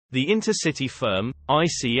The Intercity firm,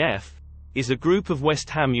 ICF, is a group of West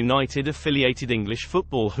Ham United-affiliated English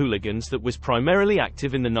football hooligans that was primarily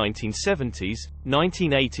active in the 1970s,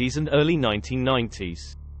 1980s and early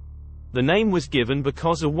 1990s. The name was given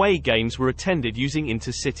because away games were attended using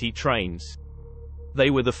intercity trains. They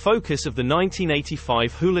were the focus of the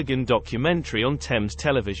 1985 hooligan documentary on Thames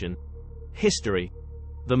Television. History.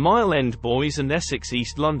 The Mile End Boys and Essex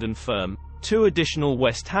East London firm, two additional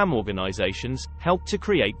West Ham organisations, helped to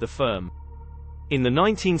create the firm. In the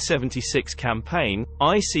 1976 campaign,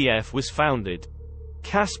 ICF was founded.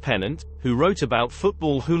 Cass Pennant, who wrote about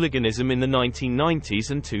football hooliganism in the 1990s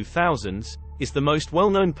and 2000s, is the most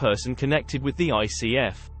well-known person connected with the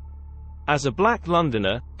ICF. As a black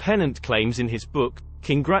Londoner, Pennant claims in his book,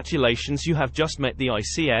 "Congratulations, you have just met the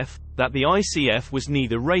ICF," that the ICF was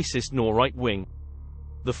neither racist nor right-wing.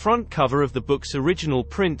 The front cover of the book's original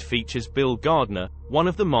print features Bill Gardner, one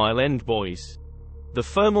of the Mile End Boys. The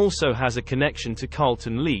firm also has a connection to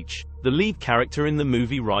Carlton Leach, the lead character in the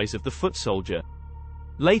movie Rise of the Foot Soldier.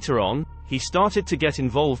 Later on, he started to get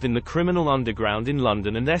involved in the criminal underground in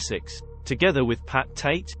London and Essex, together with Pat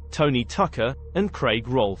Tate, Tony Tucker, and Craig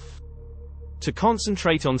Rolfe. To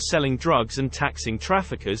concentrate on selling drugs and taxing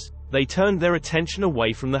traffickers, they turned their attention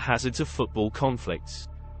away from the hazards of football conflicts.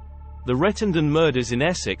 The Rettendon murders in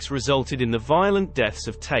Essex resulted in the violent deaths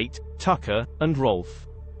of Tate, Tucker, and Rolfe.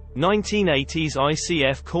 1980s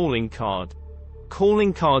ICF calling card.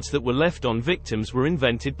 Calling cards that were left on victims were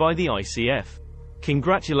invented by the ICF.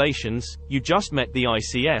 "Congratulations, you just met the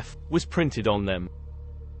ICF," was printed on them.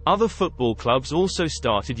 Other football clubs also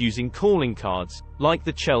started using calling cards, like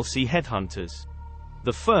the Chelsea Headhunters.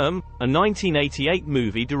 The Firm, a 1988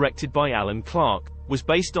 movie directed by Alan Clark, was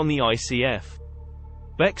based on the ICF.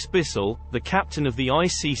 Bex Bissell, the captain of the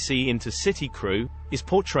ICC Intercity crew, is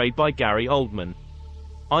portrayed by Gary Oldman.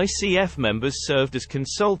 ICF members served as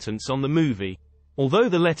consultants on the movie. Although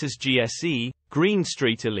the letters GSE, Green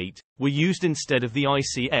Street Elite, were used instead of the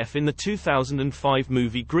ICF in the 2005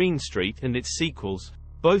 movie Green Street and its sequels,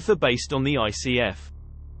 both are based on the ICF.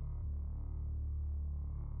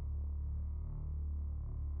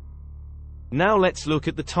 Now let's look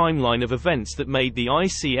at the timeline of events that made the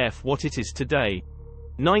ICF what it is today.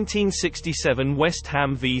 1967 West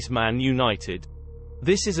Ham vs Man United.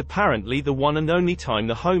 This is apparently the one and only time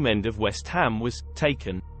the home end of West Ham was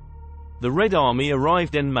taken. The Red Army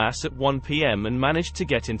arrived en masse at 1 p.m. and managed to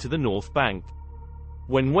get into the North Bank.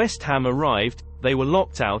 When West Ham arrived, they were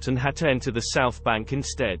locked out and had to enter the South Bank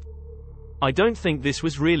instead. I don't think this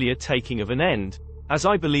was really a taking of an end, as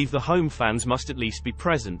I believe the home fans must at least be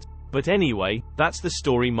present, but anyway, that's the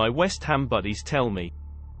story my West Ham buddies tell me.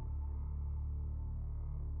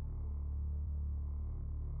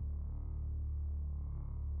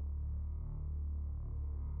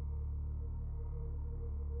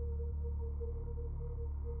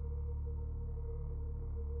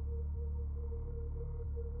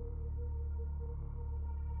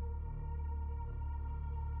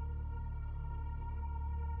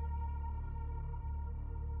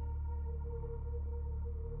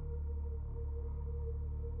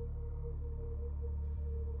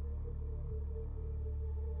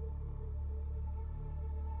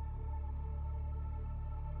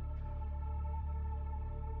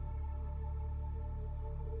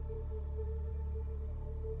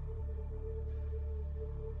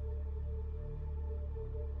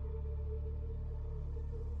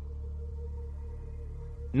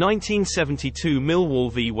 (1972) Millwall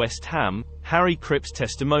v West Ham, Harry Cripps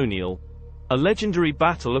testimonial. A legendary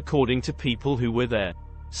battle according to people who were there.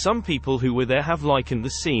 Some people who were there have likened the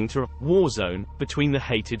scene to a war zone between the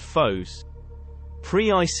hated foes.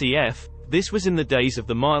 Pre-ICF, this was in the days of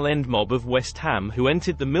the Mile End mob of West Ham who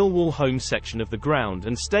entered the Millwall home section of the ground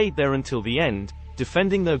and stayed there until the end,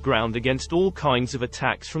 defending their ground against all kinds of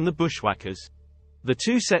attacks from the bushwhackers. The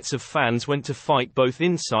two sets of fans went to fight both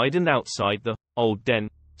inside and outside the Old Den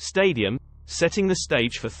Stadium, setting the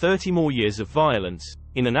stage for 30 more years of violence,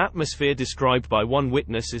 in an atmosphere described by one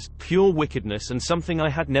witness as pure wickedness and something I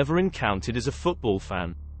had never encountered as a football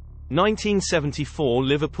fan. 1974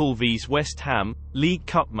 Liverpool vs West Ham, League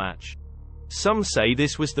Cup match. Some say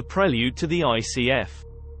this was the prelude to the ICF.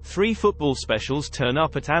 3 football specials turn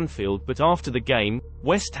up at Anfield, but after the game,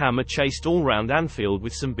 West Ham are chased all round Anfield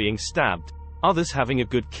with some being stabbed, others having a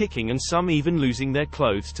good kicking and some even losing their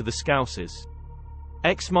clothes to the Scousers.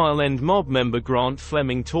 Ex-Mile End mob member Grant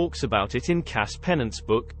Fleming talks about it in Cass Pennant's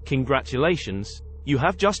book, "Congratulations, you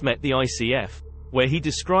have just met the ICF," where he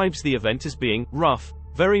describes the event as being rough,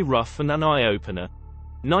 very rough and an eye-opener.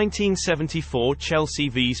 1974 Chelsea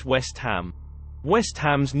vs West Ham. West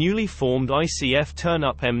Ham's newly formed ICF turn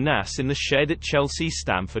up MNAS in the shed at Chelsea's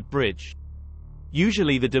Stamford Bridge.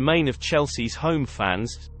 Usually the domain of Chelsea's home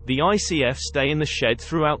fans, the ICF stay in the shed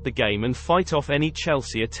throughout the game and fight off any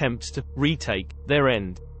Chelsea attempts to retake their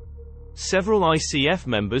end. Several ICF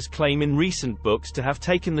members claim in recent books to have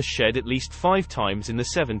taken the shed at least 5 times in the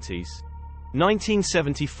 70s.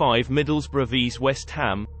 1975 Middlesbrough vs West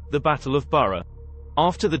Ham, the Battle of Borough.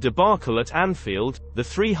 After the debacle at Anfield, the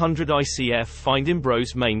 300 ICF find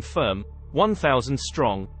Imbro's main firm, 1,000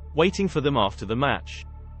 strong, waiting for them after the match.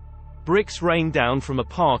 Bricks rain down from a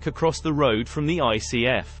park across the road from the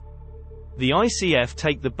ICF. The ICF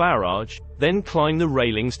take the barrage, then climb the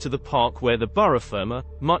railings to the park where the borough firmer,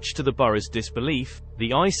 much to the borough's disbelief,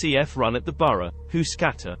 the ICF run at the borough, who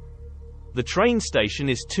scatter. The train station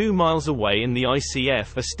is 2 miles away and the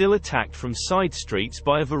ICF are still attacked from side streets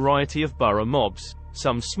by a variety of borough mobs,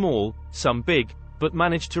 some small, some big, but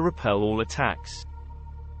manage to repel all attacks.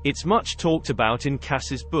 It's much talked about in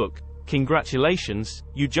Cass's book, Congratulations,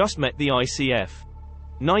 You Just Met the ICF.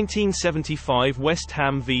 1975 West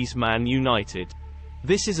Ham vs Man United.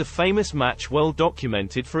 This is a famous match well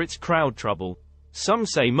documented for its crowd trouble. Some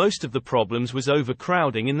say most of the problems was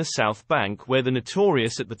overcrowding in the South Bank where the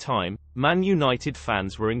notorious at the time, Man United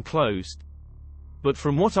fans were enclosed. But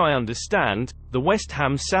from what I understand, the West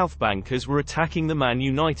Ham South Bankers were attacking the Man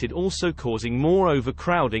United, also causing more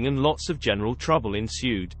overcrowding and lots of general trouble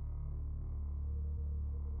ensued.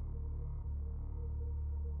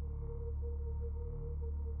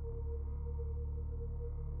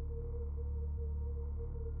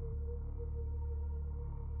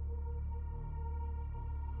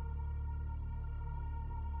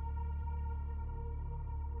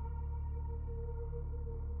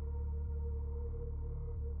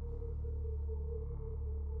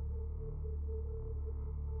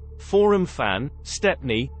 Forum fan,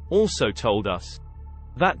 Stepney, also told us.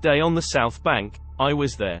 That day on the South Bank, I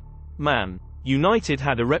was there. Man United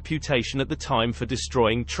had a reputation at the time for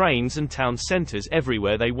destroying trains and town centres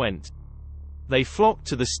everywhere they went. They flocked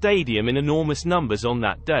to the stadium in enormous numbers on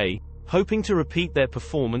that day, hoping to repeat their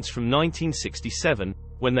performance from 1967,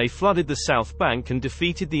 when they flooded the South Bank and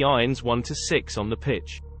defeated the Irons 1-6 on the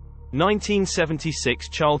pitch. 1976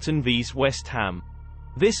 Charlton vs West Ham.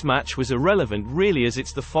 This match was irrelevant really, as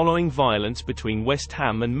it's the following violence between West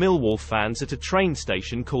Ham and Millwall fans at a train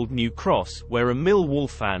station called New Cross, where a Millwall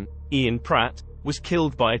fan, Ian Pratt, was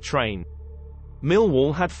killed by a train.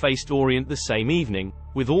 Millwall had faced Orient the same evening,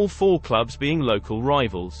 with all 4 clubs being local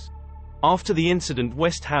rivals. After the incident,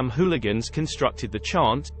 West Ham hooligans constructed the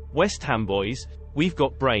chant, "West Ham boys, we've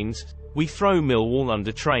got brains, we throw Millwall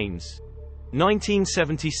under trains."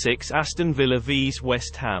 1976 Aston Villa vs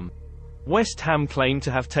West Ham. West Ham claimed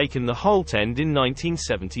to have taken the Holt End in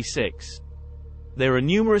 1976. There are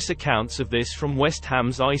numerous accounts of this from West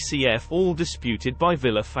Ham's ICF, all disputed by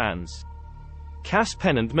Villa fans. Cass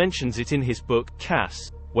Pennant mentions it in his book,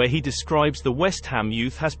 Cass, where he describes the West Ham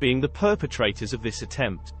youth as being the perpetrators of this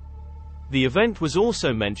attempt. The event was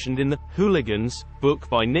also mentioned in the Hooligans book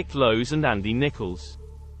by Nick Lowes and Andy Nichols.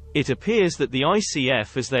 It appears that the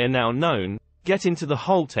ICF, as they are now known, get into the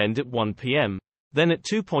Holt End at 1 p.m. Then at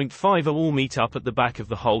 2:5 all meet up at the back of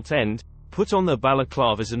the Holt End, put on their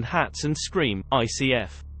balaclavas and hats and scream,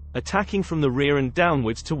 ICF, attacking from the rear and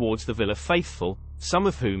downwards towards the Villa faithful, some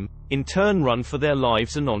of whom, in turn, run for their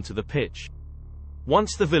lives and onto the pitch.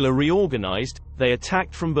 Once the Villa reorganized, they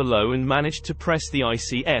attacked from below and managed to press the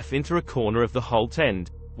ICF into a corner of the Holt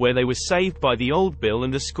End, where they were saved by the Old Bill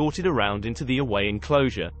and escorted around into the away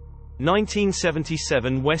enclosure.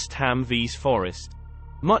 1977 West Ham vs Forest.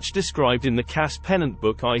 Much described in the Cass Pennant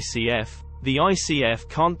book ICF, the ICF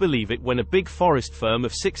can't believe it when a big Forest firm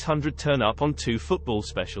of 600 turn up on 2 football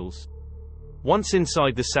specials. Once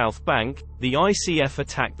inside the South Bank, the ICF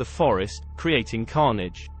attack the Forest, creating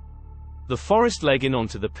carnage. The Forest leg in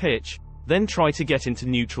onto the pitch, then try to get into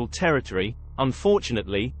neutral territory.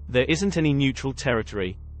 Unfortunately, there isn't any neutral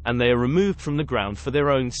territory, and they are removed from the ground for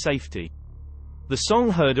their own safety. The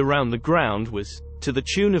song heard around the ground was, to the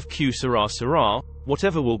tune of Q Sarah Sarah,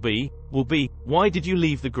 whatever will be, why did you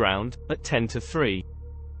leave the ground, at 2:50.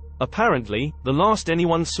 Apparently, the last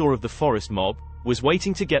anyone saw of the Forest mob, was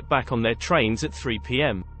waiting to get back on their trains at 3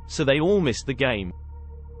 p.m, so they all missed the game.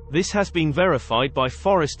 This has been verified by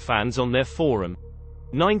Forest fans on their forum.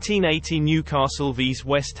 1980 Newcastle vs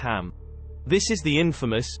West Ham. This is the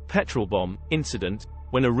infamous petrol bomb incident,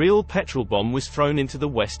 when a real petrol bomb was thrown into the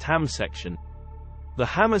West Ham section. The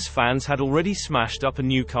Hammers fans had already smashed up a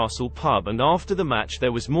Newcastle pub, and after the match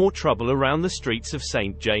there was more trouble around the streets of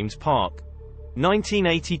St James Park.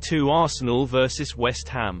 1982 Arsenal vs West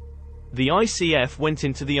Ham. The ICF went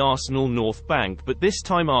into the Arsenal North Bank, but this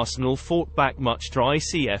time Arsenal fought back, much to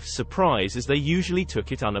ICF's surprise, as they usually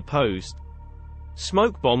took it unopposed.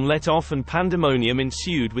 Smoke bomb let off and pandemonium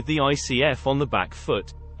ensued with the ICF on the back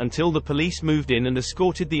foot, until the police moved in and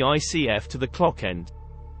escorted the ICF to the clock end.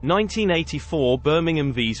 1984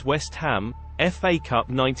 Birmingham vs West Ham, FA Cup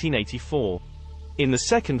 1984. In the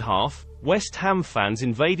second half, West Ham fans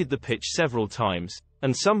invaded the pitch several times,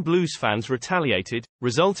 and some Blues fans retaliated,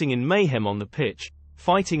 resulting in mayhem on the pitch,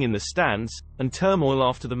 fighting in the stands, and turmoil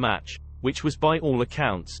after the match, which was by all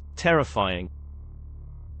accounts terrifying.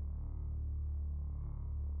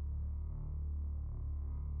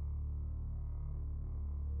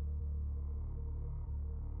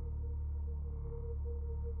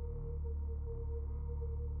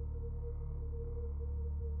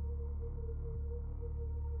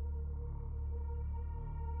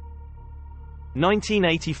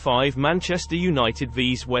 (1985) Manchester United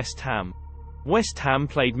vs West Ham. West Ham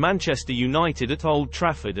played Manchester United at Old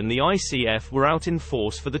Trafford, and the ICF were out in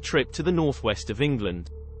force for the trip to the northwest of England.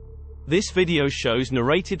 This video shows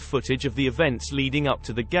narrated footage of the events leading up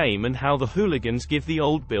to the game and how the hooligans give the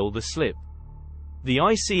Old Bill the slip. The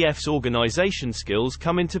ICF's organisation skills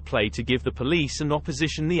come into play to give the police and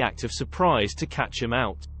opposition the act of surprise to catch him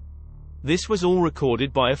out. This was all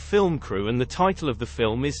recorded by a film crew, and the title of the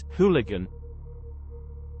film is Hooligan.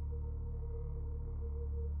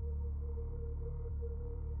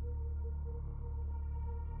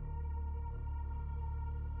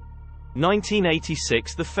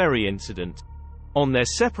 (1986) The ferry incident. On their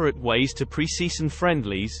separate ways to pre-season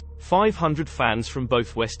friendlies, 500 fans from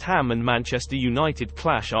both West Ham and Manchester United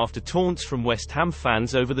clash after taunts from West Ham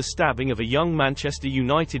fans over the stabbing of a young Manchester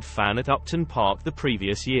United fan at Upton Park the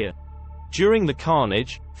previous year. During the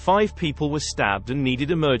carnage, 5 people were stabbed and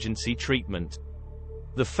needed emergency treatment.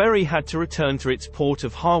 The ferry had to return to its port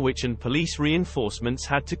of Harwich, and police reinforcements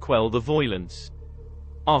had to quell the violence.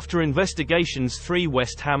 After investigations, 3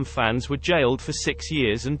 West Ham fans were jailed for 6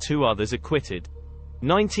 years and 2 others acquitted.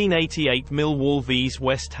 1988 Millwall vs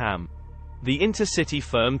West Ham. The intercity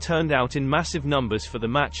firm turned out in massive numbers for the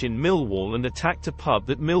match in Millwall and attacked a pub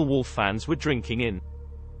that Millwall fans were drinking in.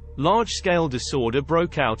 Large-scale disorder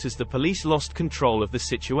broke out as the police lost control of the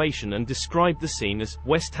situation and described the scene as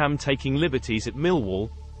West Ham taking liberties at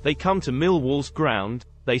Millwall. They come to Millwall's ground,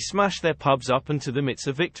 they smash their pubs up, and to them it's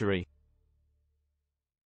a victory.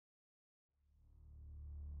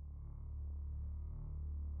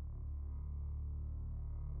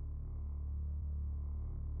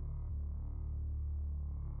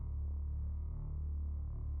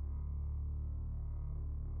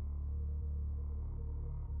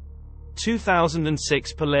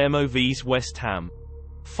 (2006) Palermo vs West Ham.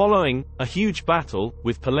 Following a huge battle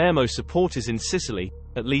with Palermo supporters in Sicily,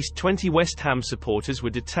 at least 20 West Ham supporters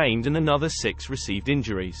were detained and another 6 received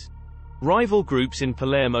injuries. Rival groups in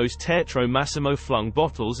Palermo's Teatro Massimo flung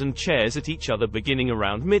bottles and chairs at each other beginning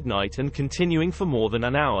around midnight and continuing for more than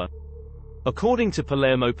an hour. According to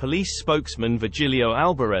Palermo police spokesman Virgilio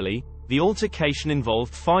Albarelli, the altercation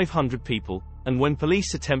involved 500 people, and when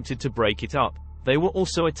police attempted to break it up, they were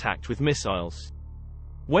also attacked with missiles.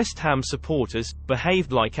 West Ham supporters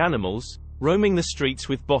behaved like animals, roaming the streets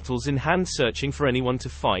with bottles in hand searching for anyone to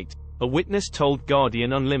fight, a witness told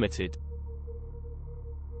Guardian Unlimited.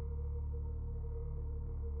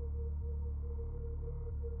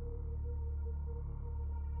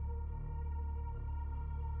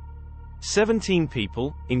 "17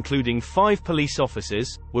 people, including 5 police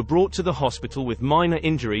officers, were brought to the hospital with minor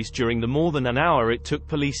injuries during the more than an hour it took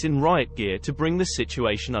police in riot gear to bring the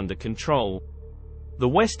situation under control. The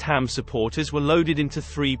West Ham supporters were loaded into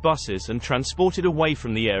 3 buses and transported away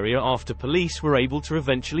from the area after police were able to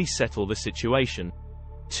eventually settle the situation."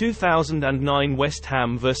 2009 West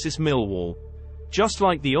Ham vs Millwall. Just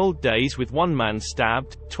like the old days, with 1 man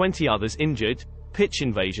stabbed, 20 others injured, pitch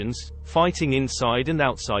invasions, fighting inside and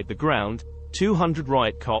outside the ground, 200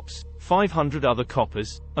 riot cops, 500 other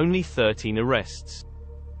coppers, only 13 arrests.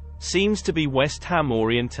 Seems to be West Ham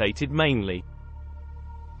orientated mainly.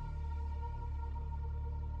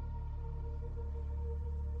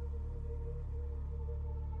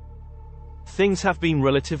 Things have been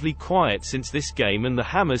relatively quiet since this game, and the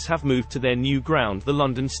Hammers have moved to their new ground, the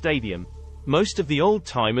London Stadium. Most of the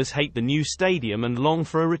old-timers hate the new stadium and long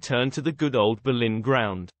for a return to the good old Berlin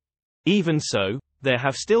ground. Even so, there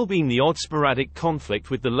have still been the odd sporadic conflict,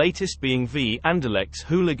 with the latest being v Anderlecht's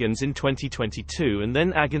Hooligans in 2022 and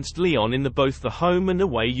then against Lyon in both the home and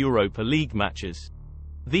away Europa League matches.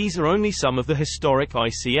 These are only some of the historic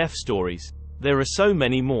ICF stories. There are so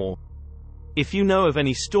many more. If you know of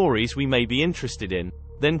any stories we may be interested in,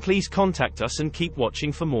 then please contact us and keep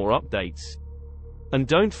watching for more updates. And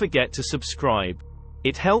don't forget to subscribe.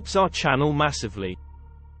 It helps our channel massively.